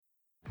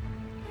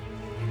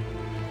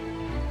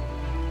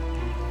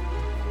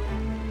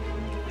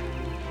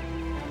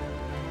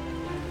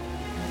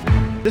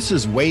This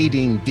is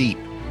Wading Deep,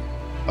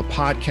 a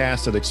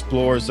podcast that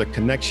explores the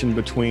connection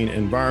between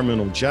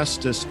environmental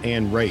justice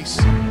and race.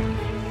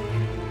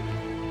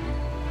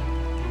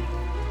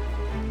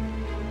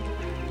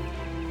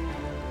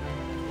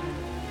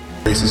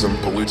 Racism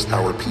pollutes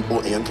our people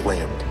and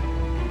land.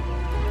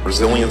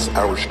 Resilience,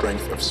 our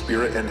strength of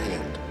spirit and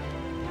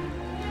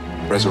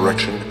hand.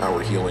 Resurrection, our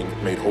healing.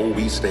 Made whole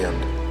we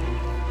stand.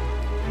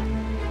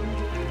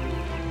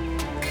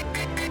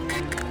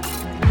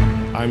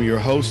 I'm your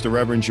host, the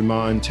Reverend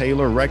Jamon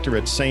Taylor, rector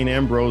at St.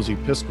 Ambrose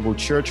Episcopal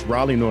Church,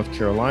 Raleigh, North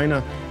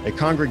Carolina, a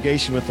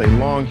congregation with a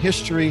long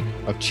history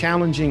of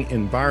challenging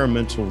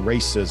environmental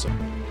racism.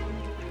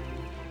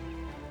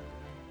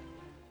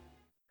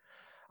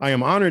 I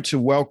am honored to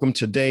welcome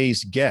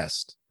today's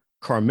guest,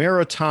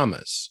 Carmera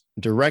Thomas,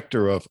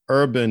 Director of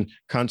Urban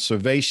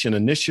Conservation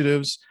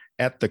Initiatives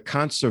at the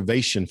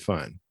Conservation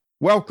Fund.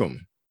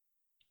 Welcome.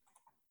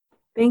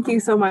 Thank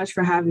you so much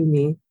for having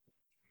me.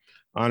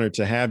 Honored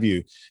to have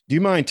you. Do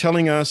you mind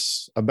telling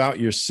us about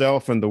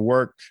yourself and the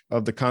work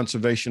of the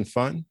Conservation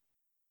Fund?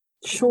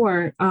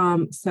 Sure.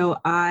 So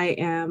I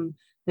am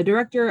the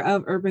Director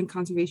of Urban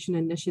Conservation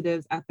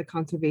Initiatives at the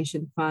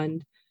Conservation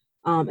Fund.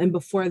 And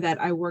before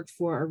that, I worked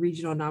for a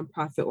regional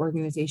nonprofit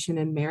organization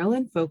in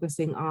Maryland,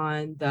 focusing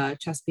on the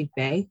Chesapeake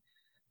Bay.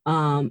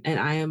 And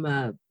I am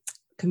a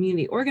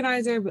community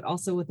organizer, but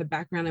also with a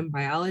background in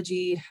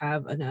biology,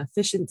 have a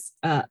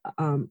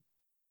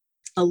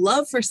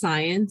love for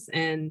science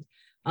and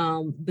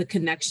the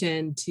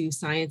connection to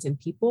science and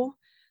people.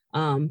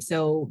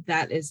 So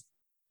that is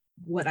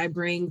what I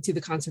bring to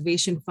the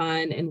Conservation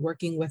Fund and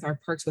working with our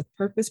Parks with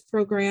Purpose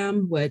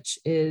program, which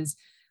is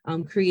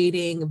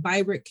creating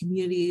vibrant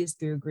communities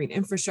through green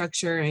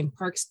infrastructure and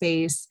park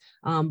space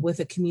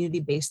with a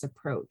community-based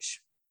approach.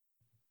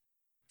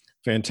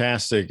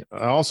 Fantastic.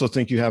 I also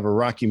think you have a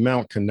Rocky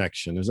Mount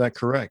connection. Is that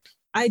correct?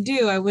 I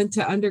do. I went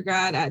to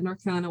undergrad at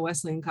North Carolina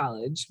Wesleyan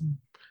College.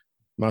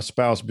 My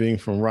spouse, being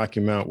from Rocky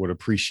Mount, would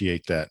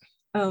appreciate that.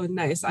 Oh,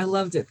 nice. I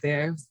loved it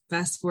there.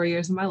 Best 4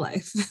 years of my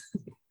life.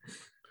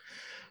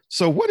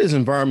 So what is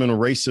environmental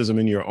racism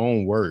in your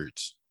own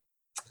words?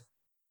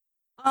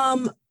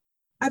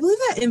 I believe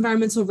that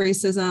environmental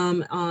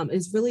racism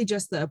is really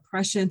just the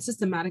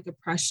systematic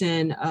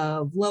oppression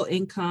of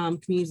low-income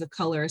communities of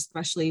color,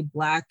 especially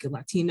Black,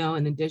 Latino,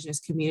 and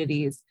Indigenous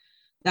communities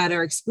that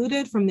are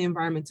excluded from the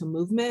environmental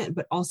movement,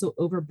 but also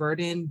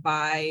overburdened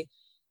by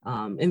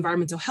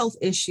environmental health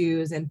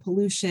issues and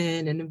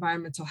pollution and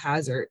environmental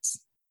hazards.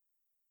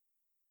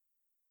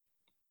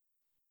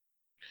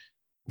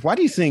 Why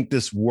do you think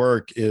this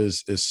work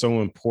is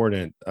so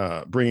important,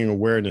 bringing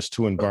awareness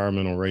to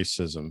environmental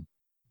racism?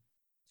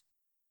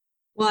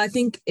 Well, I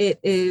think it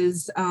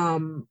is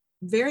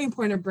very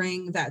important to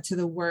bring that to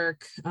the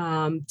work,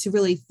 to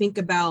really think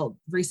about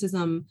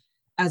racism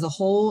as a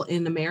whole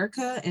in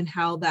America and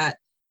how that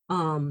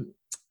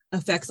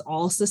affects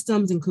all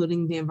systems,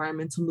 including the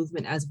environmental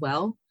movement as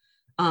well.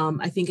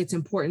 I think it's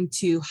important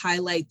to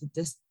highlight the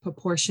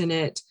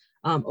disproportionate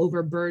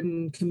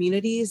overburdened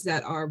communities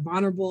that are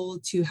vulnerable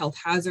to health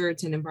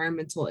hazards and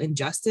environmental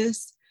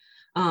injustice.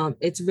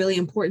 It's really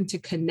important to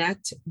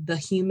connect the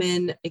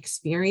human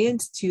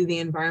experience to the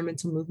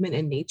environmental movement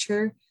and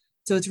nature.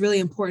 So it's really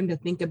important to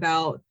think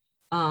about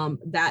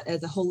that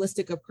as a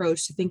holistic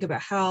approach, to think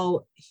about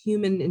how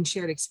human and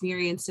shared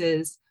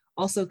experiences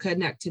also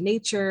connect to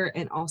nature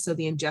and also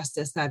the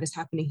injustice that is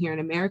happening here in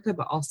America,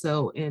 but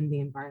also in the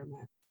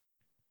environment.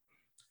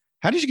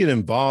 How did you get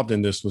involved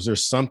in this? Was there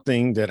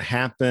something that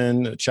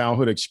happened, a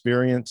childhood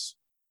experience?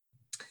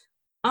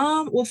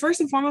 Well, first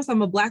and foremost,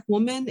 I'm a Black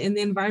woman in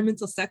the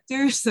environmental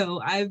sector.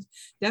 So I've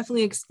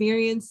definitely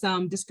experienced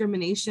some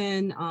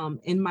discrimination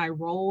in my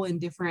role in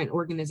different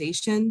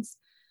organizations.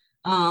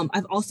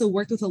 I've also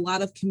worked with a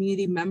lot of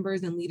community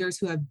members and leaders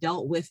who have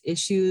dealt with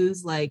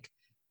issues like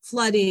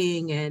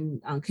flooding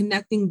and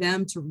connecting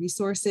them to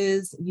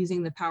resources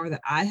using the power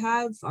that I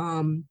have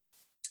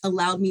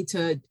allowed me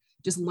to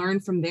just learn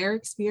from their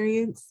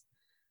experience.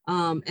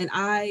 And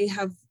I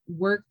have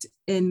worked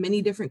in many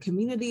different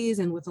communities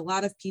and with a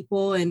lot of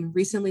people, and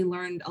recently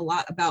learned a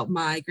lot about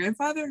my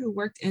grandfather who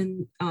worked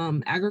in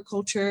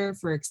agriculture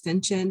for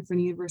extension for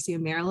the University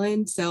of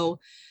Maryland. So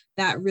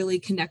that really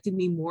connected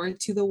me more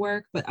to the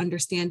work, but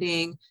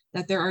understanding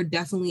that there are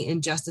definitely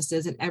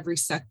injustices in every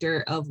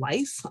sector of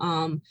life,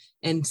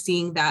 and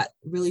seeing that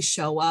really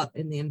show up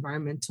in the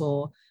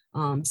environmental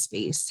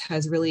space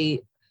has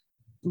really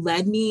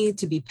led me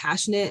to be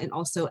passionate and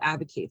also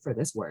advocate for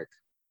this work.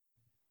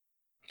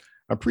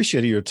 I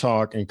appreciated your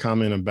talk and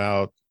comment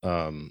about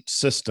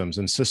systems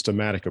and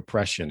systematic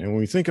oppression. And when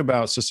we think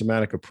about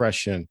systematic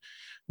oppression,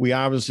 we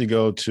obviously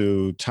go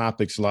to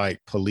topics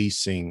like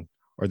policing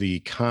or the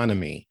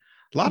economy.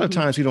 A lot of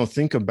times we don't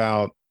think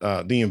about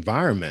the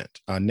environment,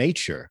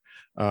 nature,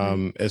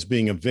 as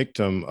being a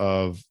victim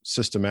of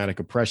systematic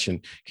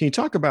oppression. Can you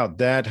talk about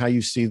that, how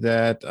you see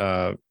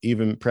that,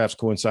 even perhaps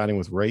coinciding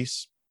with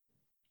race?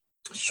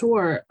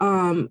 Sure.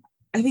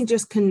 I think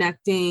just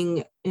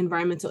connecting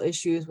environmental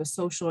issues with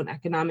social and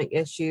economic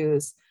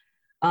issues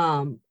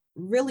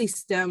really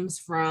stems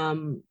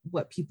from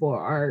what people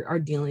are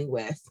dealing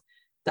with.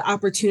 The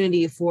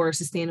opportunity for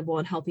sustainable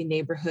and healthy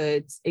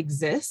neighborhoods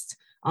exist.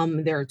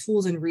 There are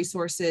tools and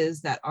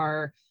resources that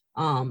are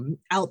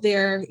out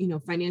there,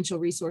 financial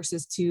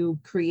resources to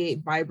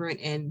create vibrant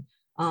and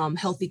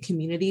healthy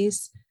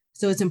communities.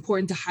 So it's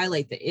important to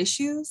highlight the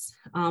issues,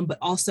 but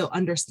also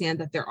understand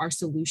that there are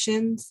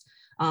solutions,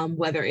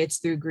 whether it's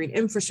through green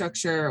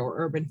infrastructure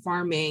or urban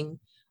farming,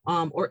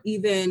 or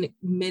even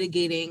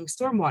mitigating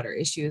stormwater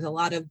issues. A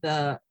lot of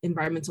the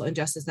environmental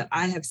injustice that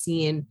I have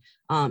seen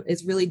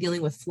is really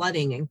dealing with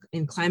flooding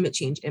and climate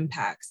change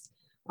impacts,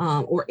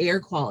 or air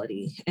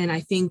quality. And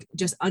I think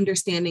just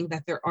understanding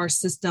that there are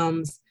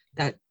systems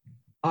that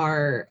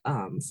are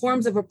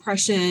forms of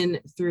oppression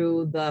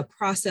through the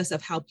process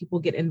of how people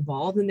get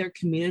involved in their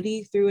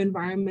community through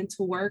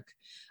environmental work,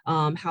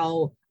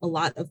 how a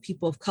lot of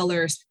people of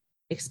color,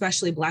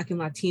 especially Black and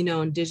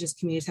Latino Indigenous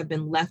communities, have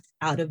been left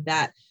out of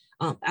that,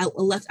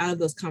 left out of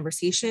those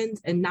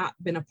conversations and not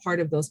been a part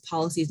of those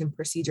policies and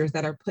procedures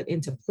that are put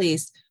into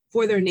place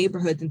for their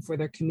neighborhoods and for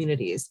their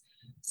communities.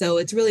 So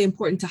it's really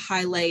important to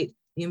highlight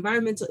the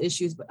environmental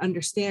issues, but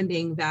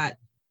understanding that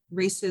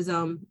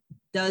racism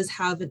does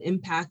have an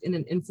impact and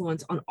an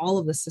influence on all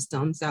of the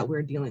systems that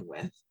we're dealing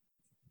with.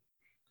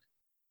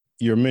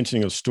 Your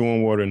mentioning of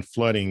stormwater and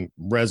flooding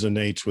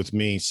resonates with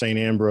me. St.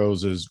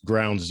 Ambrose is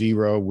ground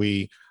zero.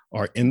 We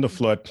are in the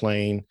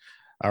floodplain.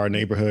 Our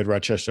neighborhood,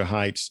 Rochester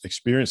Heights,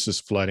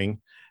 experiences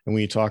flooding. And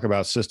when you talk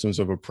about systems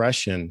of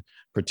oppression,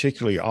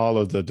 particularly all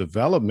of the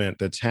development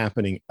that's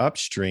happening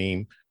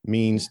upstream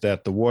means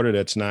that the water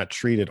that's not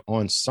treated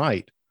on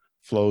site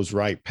flows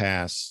right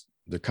past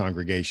the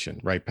congregation,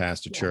 right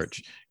past the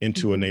church,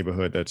 into a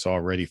neighborhood that's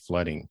already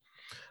flooding.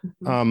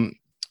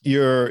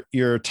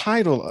 Your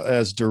title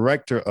as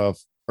Director of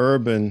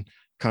Urban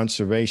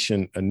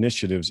Conservation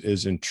Initiatives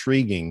is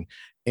intriguing.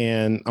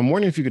 And I'm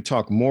wondering if you could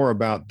talk more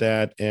about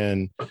that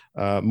and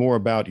more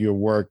about your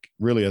work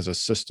really as a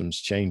systems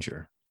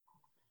changer.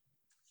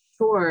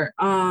 Sure.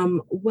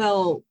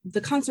 Well,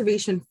 the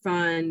Conservation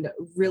Fund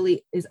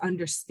really is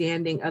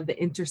understanding of the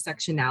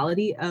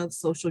intersectionality of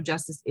social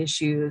justice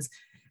issues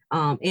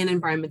and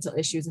environmental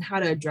issues and how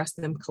to address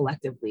them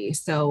collectively.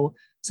 So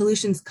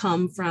solutions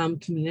come from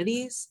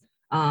communities,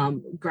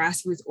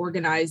 grassroots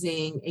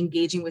organizing,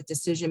 engaging with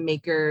decision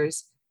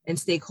makers and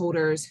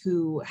stakeholders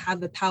who have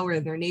the power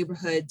in their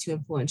neighborhood to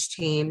influence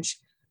change,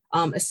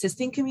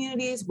 assisting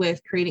communities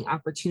with creating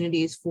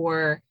opportunities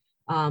for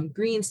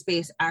green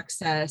space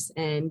access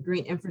and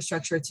green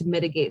infrastructure to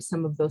mitigate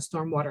some of those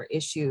stormwater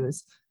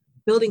issues,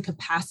 building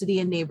capacity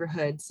in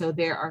neighborhoods. So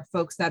there are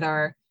folks that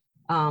are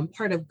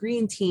part of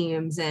green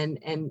teams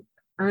and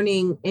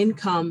earning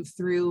income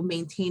through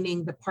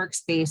maintaining the park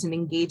space and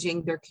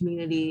engaging their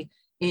community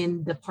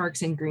in the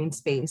parks and green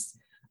space.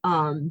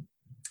 So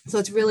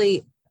it's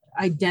really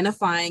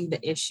identifying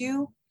the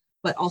issue,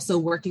 but also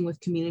working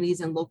with communities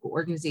and local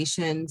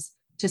organizations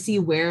to see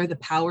where the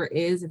power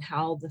is and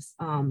how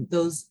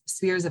those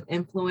spheres of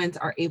influence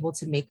are able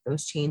to make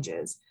those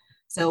changes.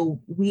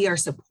 So we are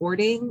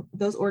supporting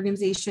those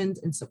organizations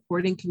and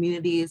supporting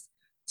communities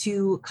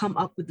to come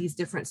up with these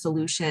different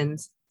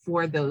solutions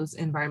for those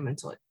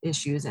environmental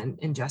issues and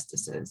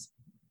injustices.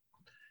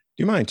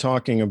 Do you mind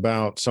talking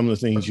about some of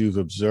the things you've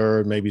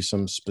observed, maybe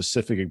some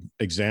specific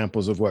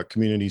examples of what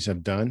communities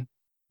have done?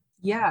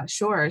 Yeah,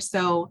 sure.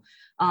 So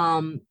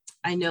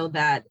I know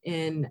that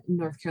in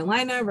North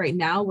Carolina right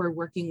now, we're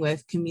working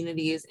with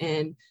communities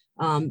in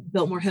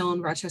Biltmore Hill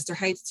and Rochester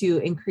Heights to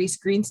increase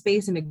green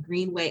space and a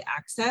greenway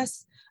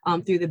access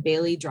through the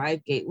Bailey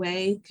Drive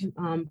Gateway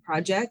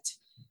project.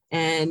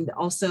 And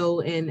also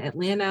in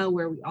Atlanta,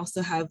 where we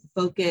also have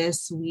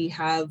focus, we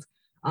have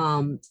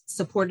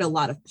supported a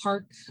lot of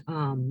park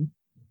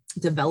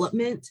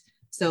development.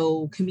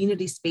 So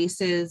community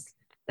spaces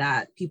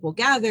that people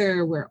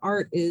gather, where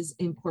art is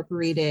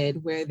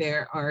incorporated, where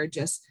there are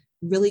just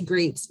really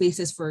great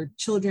spaces for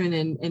children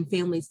and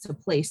families to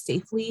play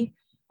safely,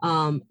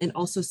 and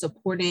also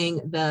supporting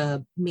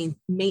the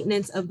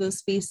maintenance of those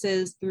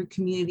spaces through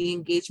community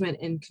engagement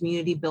and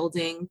community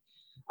building.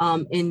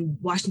 In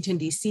Washington,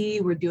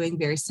 D.C., we're doing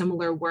very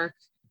similar work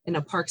in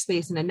a park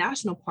space in a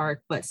national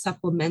park, but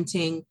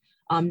supplementing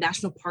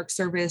National Park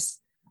Service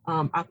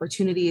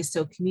opportunities.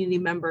 So community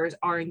members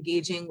are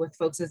engaging with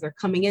folks as they're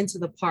coming into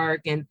the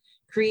park and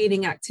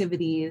creating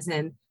activities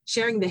and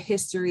sharing the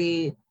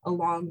history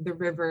along the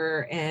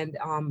river and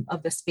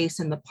of the space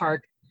in the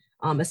park,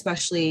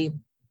 especially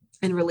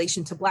in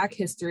relation to Black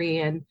history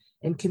and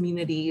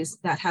communities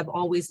that have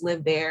always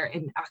lived there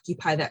and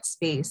occupy that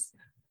space.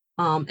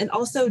 And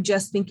also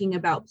just thinking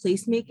about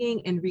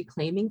placemaking and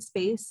reclaiming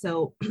space.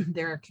 So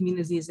there are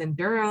communities in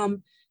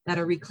Durham that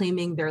are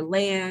reclaiming their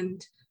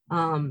land,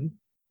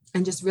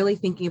 and just really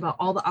thinking about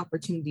all the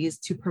opportunities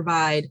to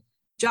provide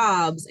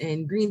jobs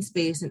and green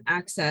space and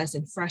access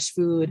and fresh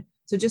food.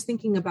 So just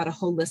thinking about a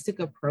holistic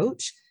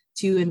approach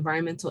to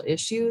environmental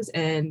issues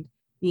and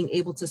being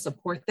able to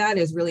support that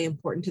is really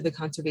important to the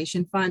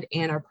Conservation Fund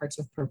and our Parks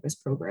with Purpose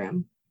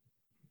program.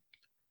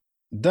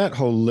 That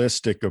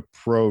holistic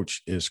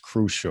approach is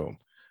crucial.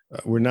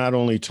 we're not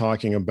only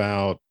talking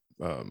about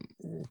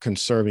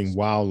conserving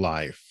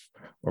wildlife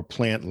or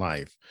plant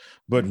life,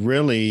 but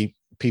really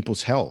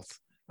people's health,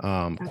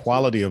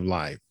 quality of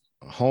life,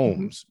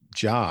 homes,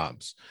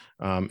 jobs.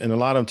 And a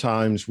lot of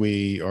times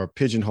we are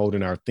pigeonholed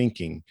in our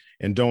thinking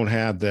and don't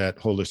have that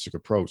holistic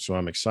approach. So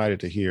I'm excited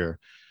to hear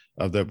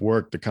of the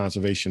work the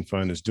Conservation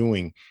Fund is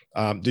doing.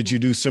 Did you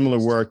do similar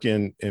work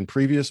in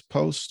previous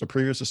posts or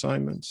previous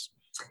assignments?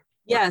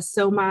 Yes.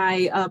 So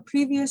my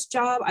previous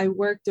job, I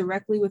worked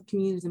directly with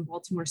communities in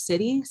Baltimore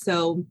City.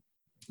 So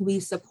we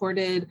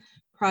supported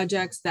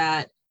projects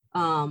that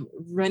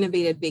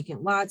renovated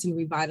vacant lots and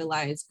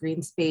revitalized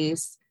green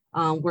space,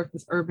 worked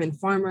with urban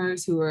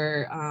farmers who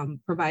were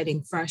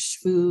providing fresh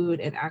food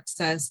and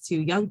access to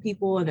young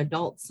people and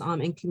adults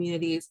in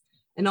communities,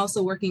 and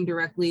also working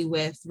directly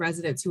with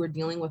residents who are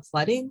dealing with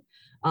flooding.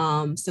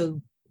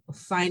 So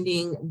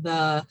finding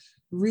the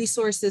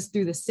resources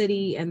through the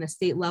city and the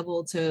state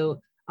level to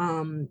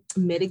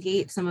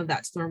mitigate some of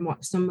those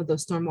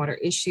stormwater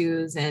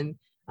issues, and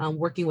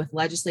working with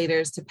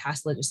legislators to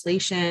pass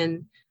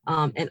legislation,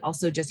 and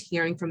also just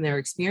hearing from their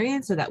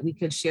experience so that we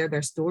could share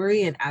their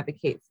story and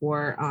advocate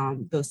for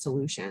those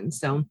solutions.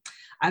 So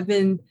I've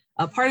been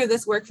a part of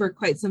this work for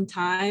quite some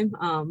time,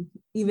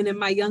 even in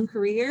my young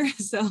career.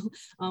 So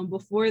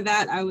before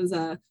that, I was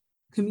a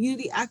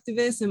community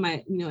activist in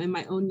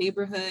my own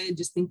neighborhood,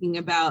 just thinking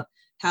about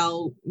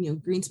how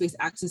green space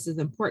access is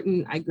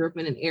important. I grew up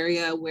in an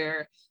area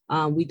where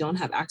we don't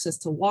have access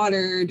to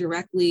water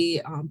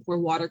directly, poor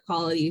water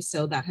quality.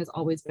 So that has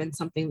always been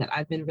something that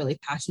I've been really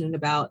passionate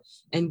about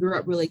and grew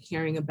up really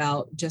caring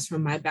about, just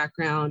from my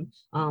background,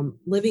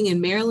 living in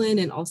Maryland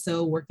and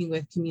also working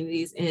with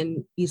communities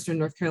in Eastern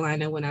North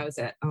Carolina when I was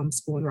at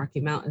school in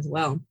Rocky Mount as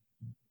well.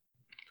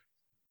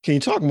 Can you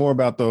talk more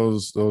about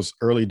those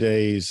early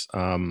days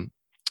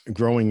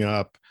growing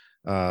up?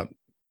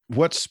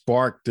 What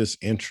sparked this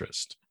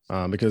interest?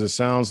 Because it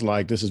sounds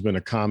like this has been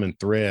a common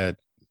thread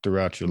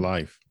throughout your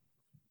life.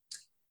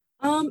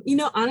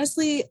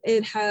 Honestly,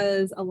 it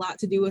has a lot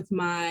to do with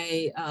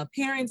my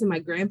parents and my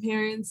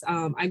grandparents.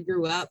 I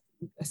grew up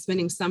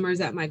spending summers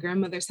at my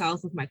grandmother's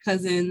house with my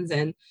cousins,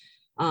 and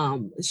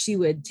she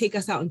would take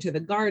us out into the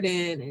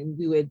garden and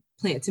we would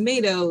plant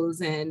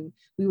tomatoes and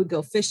we would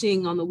go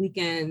fishing on the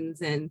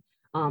weekends. And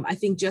I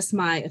think just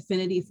my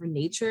affinity for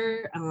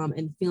nature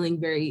and feeling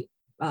very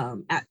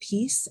at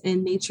peace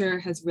in nature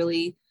has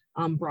really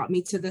brought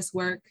me to this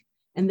work.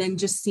 And then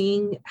just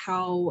seeing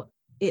how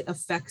it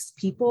affects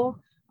people.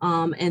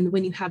 And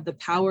when you have the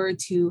power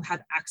to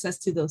have access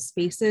to those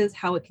spaces,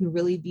 how it can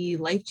really be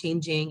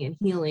life-changing and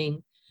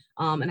healing.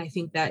 And I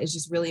think that is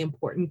just really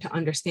important to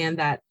understand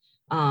that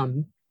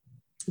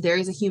there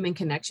is a human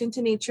connection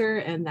to nature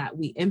and that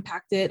we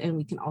impact it and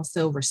we can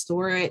also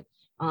restore it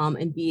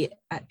and be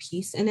at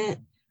peace in it.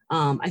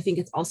 I think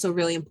it's also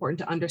really important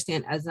to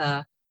understand as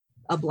a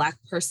Black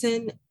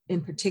person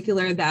in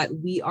particular that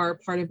we are a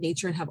part of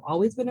nature and have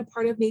always been a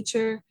part of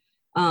nature.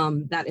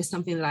 That is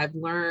something that I've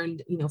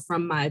learned,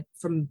 from my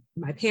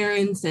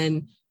parents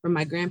and from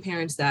my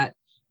grandparents, that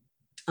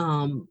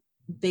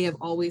they have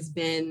always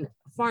been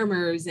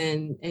farmers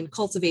and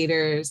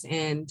cultivators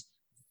and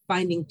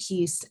finding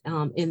peace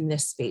in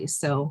this space.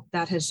 So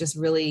that has just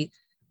really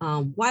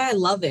why I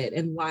love it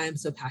and why I'm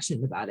so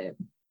passionate about it.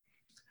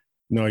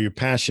 No, your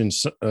passion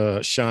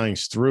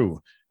shines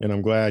through, and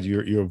I'm glad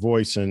your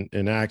voice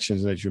and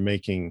actions that you're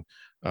making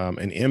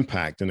an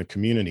impact in the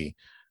community.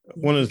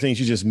 One of the things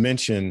you just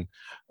mentioned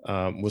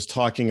was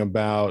talking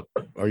about,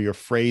 or your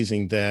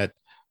phrasing that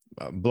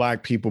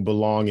Black people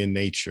belong in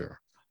nature.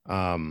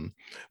 When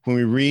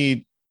we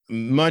read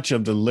much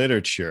of the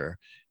literature,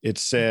 it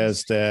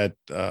says that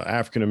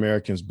African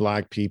Americans,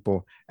 Black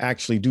people,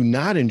 actually do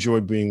not enjoy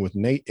being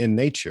in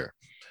nature,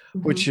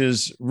 which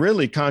is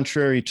really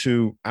contrary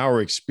to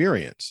our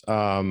experience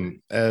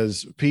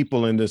as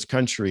people in this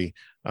country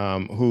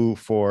who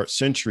for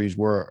centuries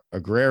were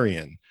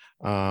agrarian,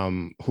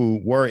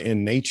 who were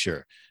in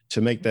nature.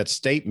 To make that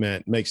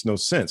statement makes no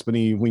sense. But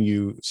when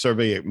you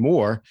survey it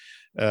more,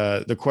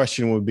 the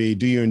question would be,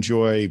 do you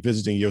enjoy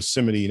visiting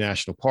Yosemite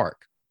National Park?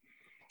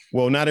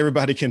 Well, not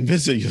everybody can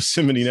visit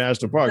Yosemite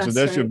National Park. So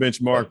that's right. Your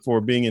benchmark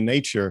for being in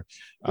nature.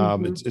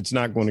 It's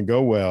not going to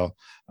go well.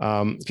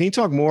 Can you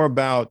talk more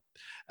about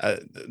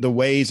the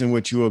ways in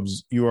which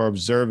you are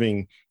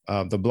observing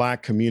the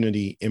Black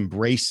community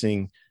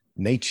embracing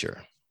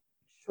nature?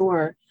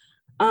 Sure.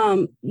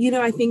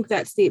 I think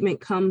that statement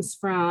comes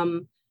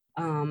from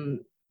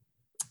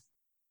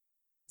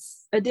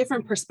a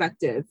different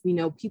perspective.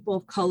 People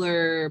of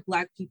color,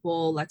 Black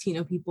people,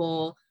 Latino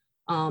people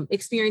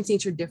experience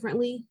nature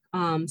differently.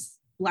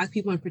 Black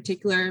people in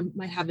particular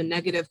might have a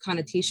negative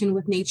connotation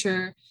with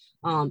nature,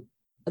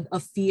 a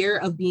fear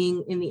of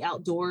being in the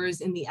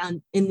outdoors, in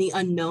the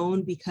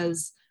unknown,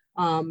 because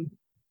of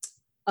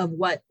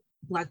what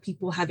Black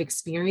people have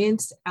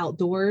experienced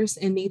outdoors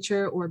in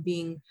nature, or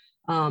being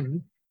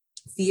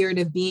feared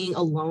of being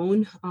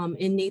alone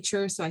in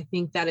nature. So I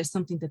think that is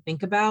something to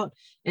think about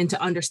and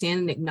to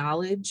understand and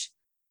acknowledge.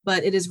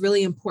 But it is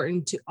really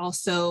important to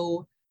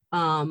also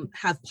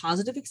have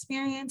positive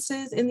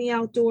experiences in the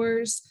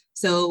outdoors.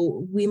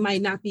 So we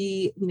might not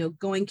be,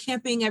 going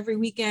camping every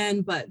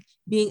weekend, but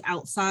being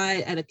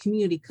outside at a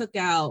community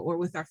cookout or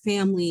with our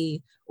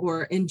family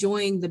or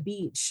enjoying the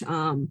beach.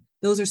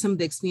 Those are some of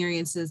the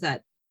experiences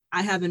that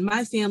I have in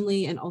my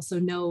family, and also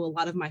know a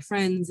lot of my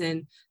friends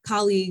and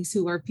colleagues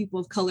who are people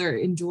of color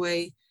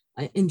enjoy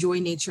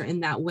nature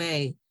in that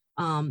way.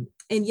 And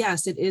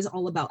yes, it is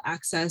all about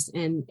access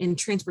and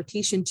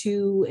transportation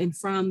to and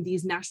from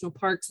these national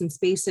parks and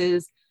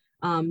spaces.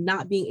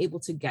 Not being able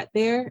to get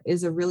there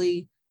is a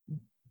really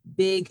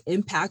big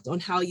impact on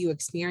how you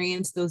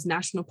experience those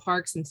national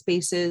parks and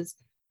spaces.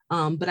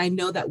 But I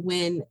know that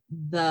when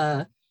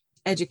the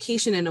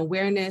education and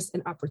awareness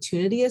and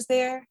opportunity is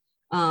there,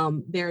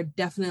 there are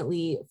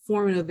definitely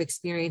formative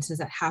experiences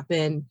that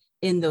happen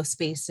in those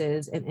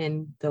spaces and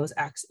in those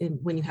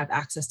when you have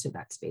access to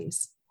that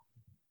space.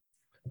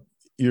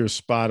 You're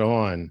spot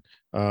on.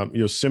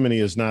 Yosemite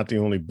is not the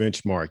only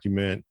benchmark.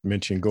 You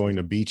mentioned going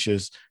to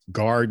beaches,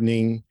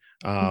 gardening.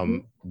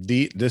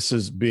 This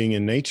is being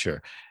in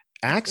nature.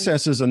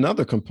 Access is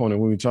another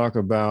component when we talk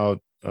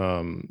about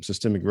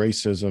systemic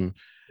racism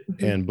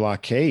and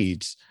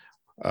blockades.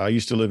 I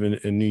used to live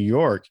in New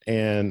York,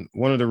 and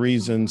one of the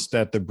reasons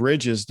that the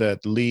bridges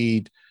that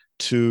lead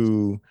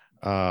to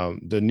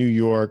the New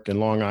York and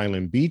Long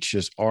Island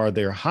beaches are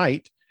their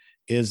height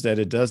is that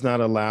it does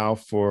not allow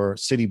for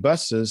city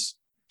buses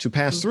to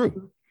pass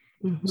through.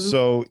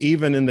 So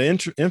even in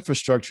the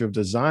infrastructure have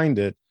designed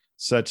it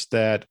such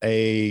that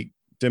a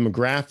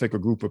demographic or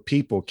group of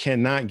people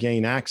cannot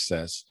gain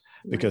access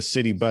because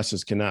city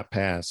buses cannot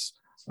pass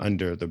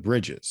under the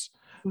bridges.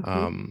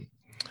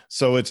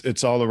 So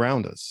it's all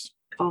around us.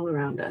 All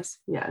around us,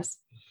 yes.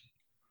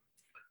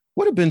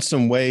 What have been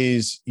some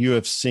ways you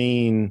have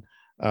seen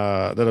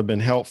that have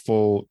been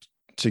helpful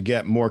to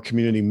get more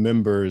community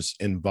members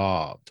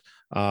involved?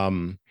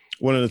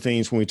 One of the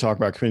things when we talk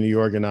about community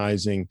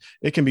organizing,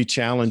 it can be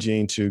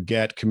challenging to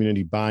get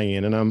community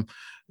buy-in. And I'm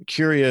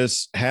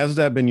curious, has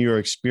that been your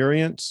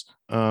experience?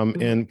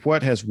 And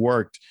what has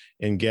worked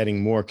in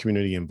getting more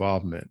community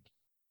involvement?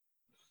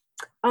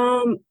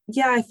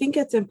 Yeah, I think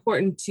it's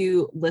important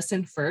to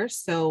listen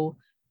first. So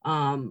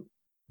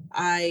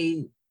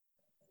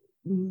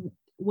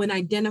when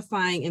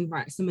identifying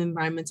some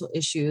environmental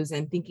issues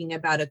and thinking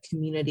about a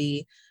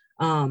community,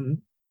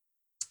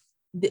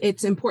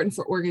 it's important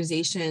for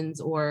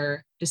organizations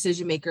or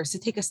decision makers to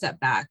take a step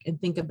back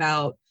and think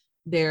about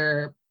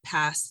their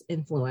past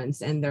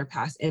influence and their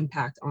past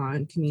impact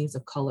on communities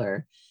of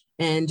color,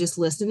 and just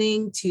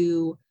listening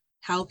to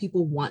how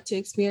people want to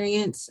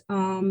experience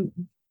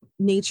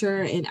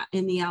nature and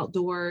in the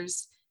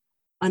outdoors,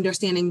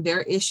 understanding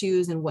their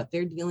issues and what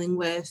they're dealing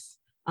with.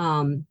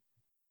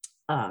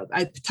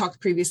 I talked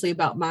previously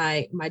about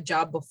my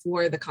job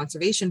before the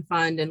Conservation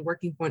Fund and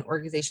working for an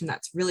organization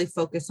that's really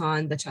focused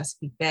on the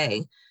Chesapeake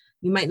Bay.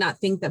 You might not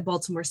think that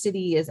Baltimore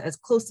City is as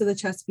close to the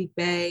Chesapeake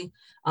Bay.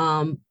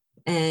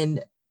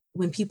 And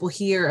when people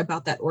hear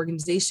about that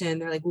organization,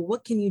 they're like, well,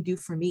 what can you do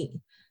for me?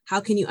 How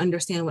can you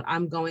understand what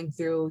I'm going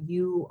through?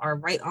 You are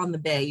right on the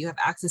bay. You have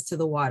access to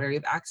the water. You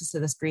have access to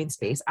this green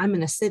space. I'm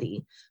in a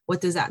city.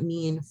 What does that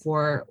mean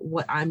for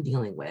what I'm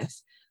dealing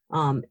with?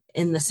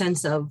 In the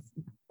sense of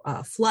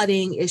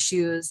flooding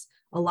issues,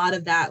 a lot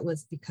of that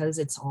was because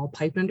it's all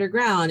piped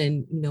underground,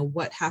 and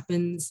what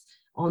happens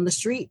on the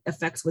street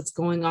affects what's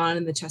going on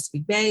in the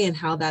Chesapeake Bay and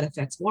how that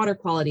affects water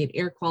quality and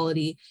air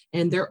quality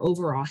and their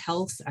overall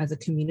health as a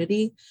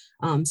community.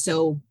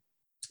 So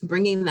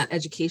bringing that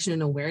education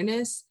and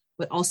awareness,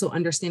 but also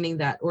understanding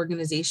that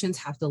organizations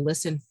have to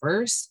listen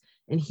first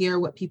and hear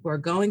what people are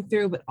going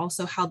through, but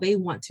also how they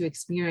want to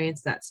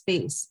experience that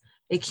space.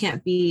 It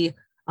can't be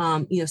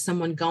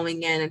someone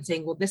going in and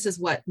saying, well, this is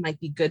what might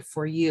be good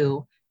for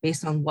you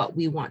based on what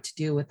we want to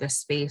do with this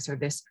space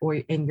or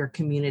in your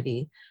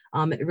community.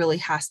 It really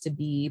has to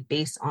be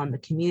based on the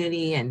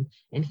community and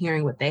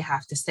hearing what they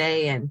have to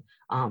say, and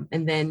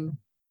then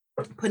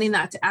putting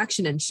that to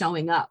action and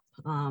showing up.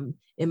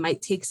 It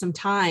might take some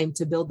time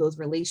to build those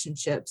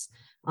relationships,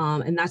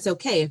 and that's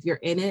okay. If you're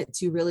in it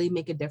to really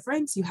make a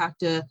difference, you have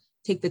to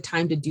take the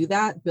time to do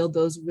that, build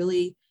those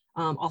really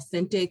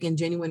authentic and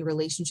genuine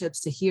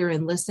relationships to hear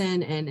and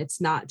listen. And it's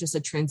not just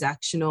a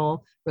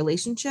transactional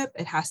relationship.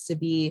 It has to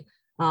be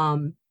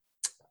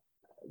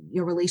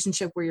your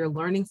relationship where you're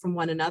learning from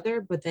one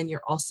another, but then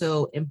you're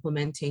also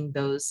implementing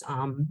those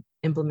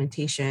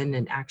implementation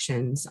and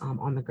actions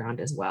on the ground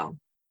as well.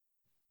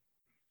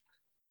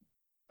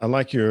 I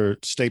like your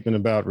statement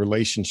about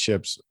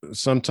relationships.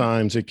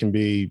 Sometimes it can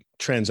be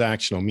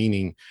transactional,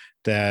 meaning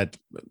that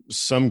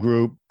some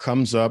group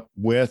comes up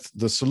with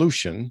the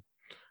solution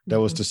that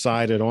was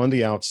decided on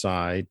the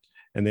outside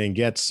and then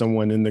gets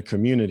someone in the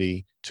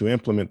community to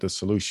implement the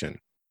solution.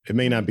 It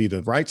may not be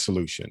the right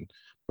solution,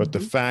 but the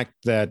fact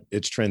that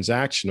it's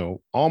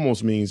transactional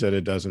almost means that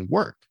it doesn't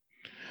work,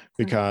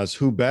 because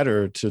who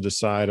better to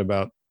decide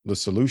about the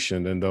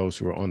solution than those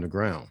who are on the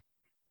ground?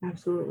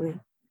 Absolutely.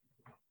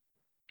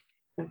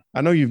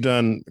 I know you've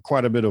done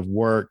quite a bit of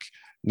work,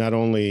 not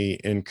only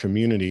in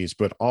communities,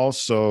 but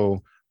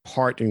also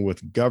partnering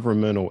with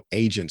governmental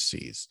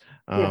agencies.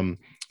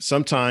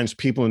 Sometimes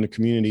people in the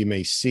community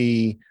may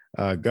see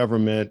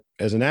government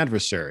as an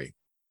adversary,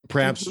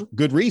 perhaps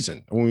good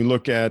reason. When we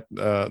look at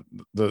the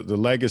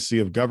legacy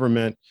of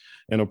government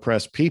and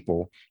oppressed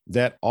people,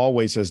 that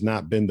always has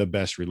not been the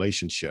best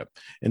relationship.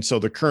 And so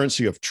the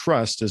currency of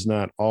trust is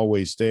not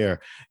always there.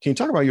 Can you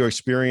talk about your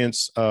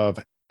experience of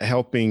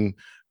helping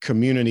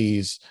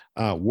communities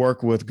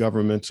work with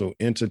governmental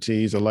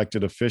entities,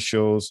 elected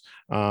officials,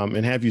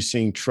 and have you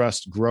seen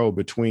trust grow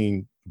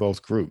between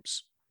both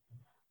groups?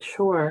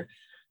 Sure.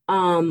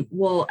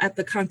 Well, at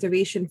the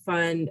Conservation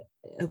Fund,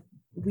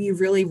 we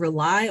really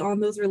rely on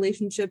those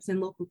relationships in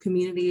local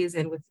communities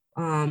and with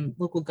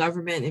local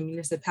government and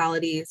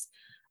municipalities.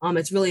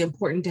 It's really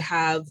important to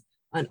have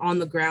an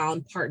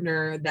on-the-ground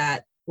partner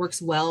that works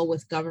well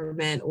with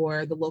government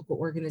or the local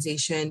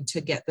organization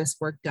to get this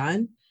work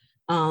done.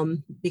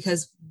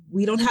 Because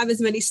we don't have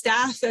as many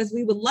staff as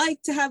we would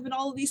like to have in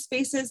all of these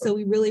spaces. So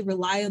we really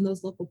rely on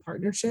those local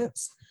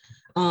partnerships.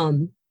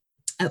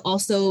 I've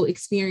also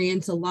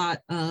experienced a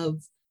lot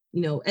of,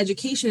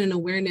 education and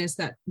awareness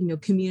that,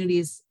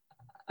 communities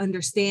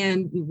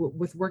understand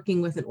with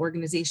working with an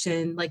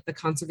organization like the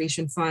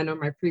Conservation Fund or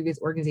my previous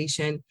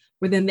organization,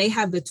 where then they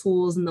have the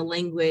tools and the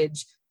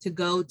language to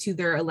go to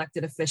their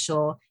elected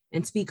official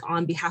and speak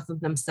on behalf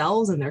of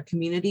themselves and their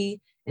community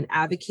and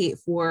advocate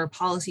for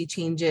policy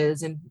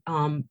changes and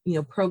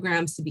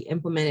programs to be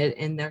implemented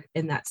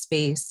in that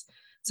space.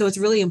 So it's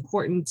really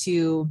important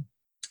to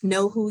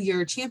know who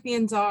your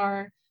champions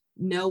are,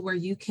 know where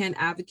you can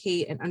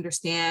advocate and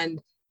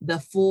understand the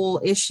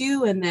full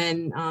issue, and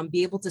then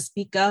be able to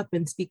speak up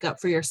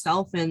for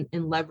yourself and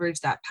leverage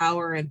that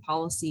power and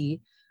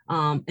policy,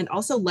 and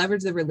also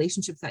leverage the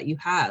relationships that you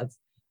have.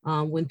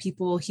 When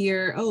people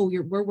hear,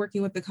 we're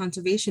working with the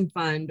Conservation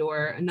Fund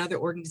or another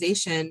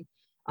organization,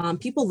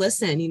 people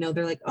listen,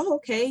 they're like, oh,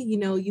 okay,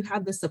 you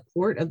have the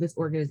support of this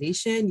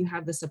organization, you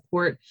have the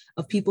support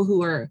of people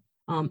who are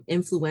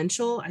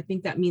influential. I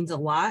think that means a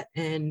lot.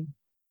 And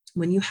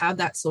when you have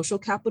that social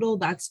capital,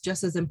 that's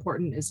just as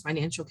important as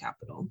financial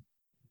capital.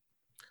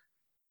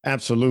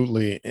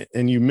 Absolutely.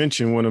 And you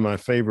mentioned one of my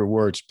favorite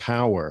words,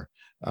 power.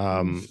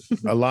 A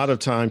lot of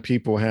time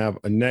people have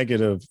a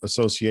negative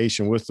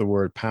association with the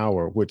word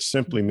power, which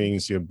simply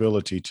means the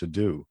ability to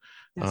do.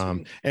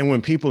 Right. And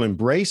when people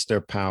embrace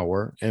their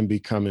power and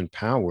become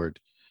empowered,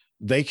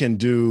 they can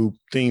do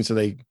things that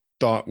they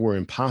thought were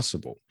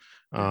impossible.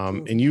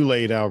 And you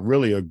laid out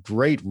really a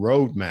great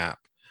roadmap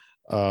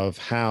of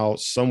how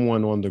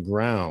someone on the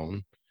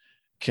ground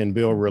can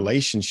build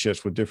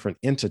relationships with different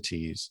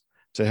entities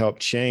to help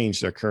change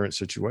their current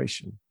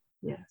situation.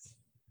 Yes,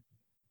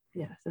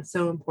 that's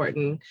so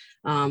important.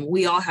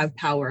 We all have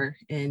power,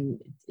 and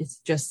it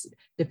just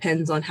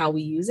depends on how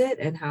we use it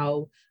and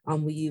how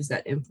we use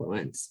that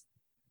influence.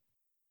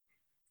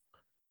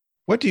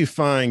 What do you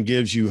find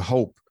gives you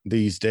hope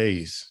these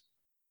days?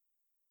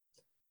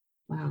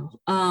 Wow.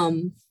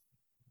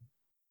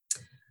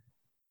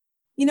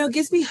 It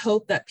gives me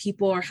hope that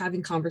people are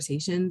having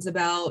conversations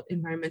about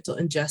environmental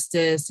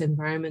injustice,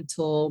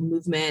 environmental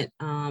movement,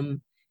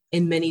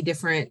 in many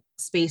different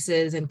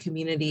spaces and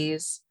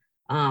communities.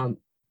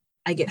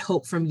 I get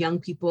hope from young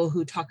people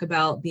who talk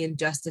about the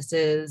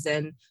injustices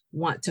and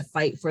want to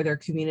fight for their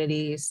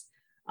communities.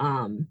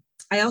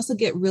 I also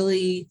get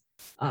really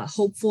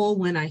hopeful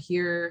when I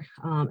hear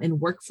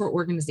and work for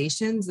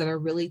organizations that are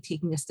really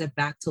taking a step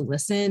back to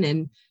listen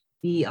and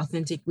be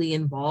authentically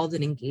involved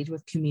and engage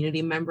with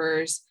community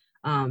members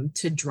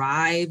to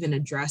drive and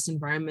address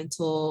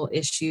environmental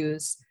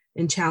issues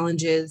and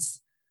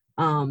challenges.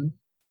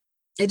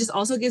 It just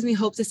also gives me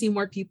hope to see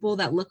more people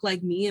that look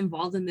like me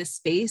involved in this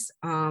space.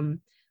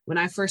 When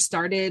I first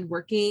started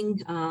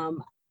working,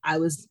 I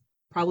was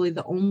probably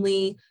the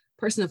only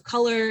person of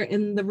color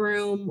in the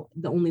room,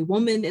 the only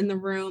woman in the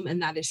room,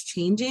 and that is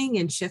changing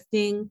and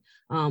shifting.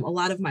 A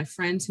lot of my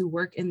friends who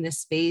work in this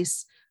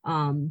space,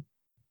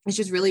 it's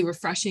just really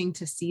refreshing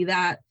to see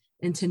that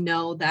and to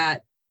know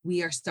that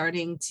we are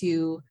starting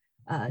to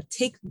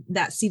take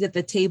that seat at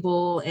the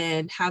table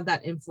and have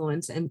that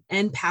influence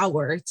and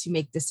power to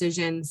make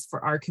decisions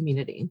for our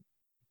community.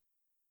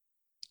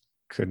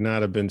 Could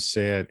not have been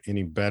said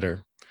any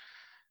better.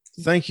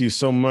 Thank you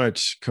so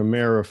much,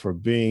 Carmera, for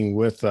being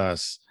with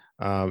us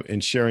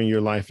and sharing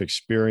your life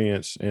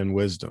experience and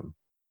wisdom.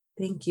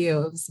 Thank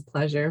you. It was a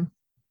pleasure.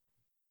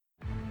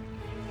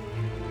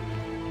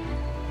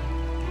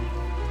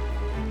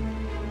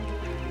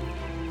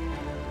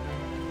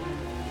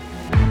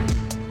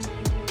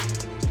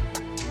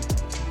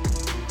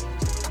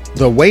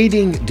 The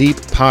Wading Deep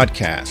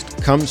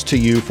podcast comes to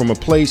you from a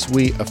place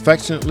we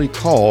affectionately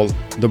call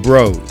The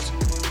Bros,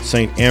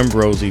 St.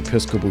 Ambrose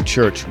Episcopal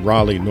Church,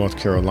 Raleigh, North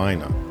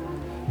Carolina.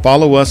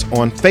 Follow us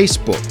on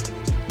Facebook,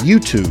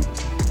 YouTube,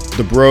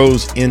 The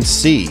Bros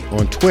NC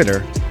on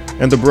Twitter,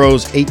 and The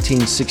Bros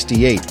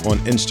 1868 on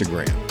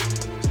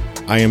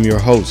Instagram. I am your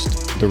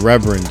host, the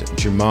Reverend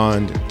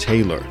Jamond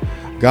Taylor.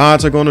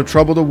 Gods are going to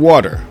trouble the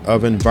water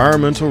of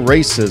environmental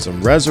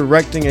racism,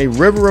 resurrecting a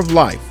river of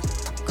life,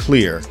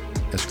 clear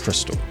as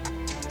crystal.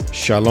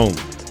 Shalom.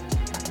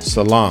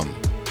 Salam.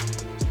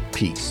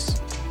 Peace.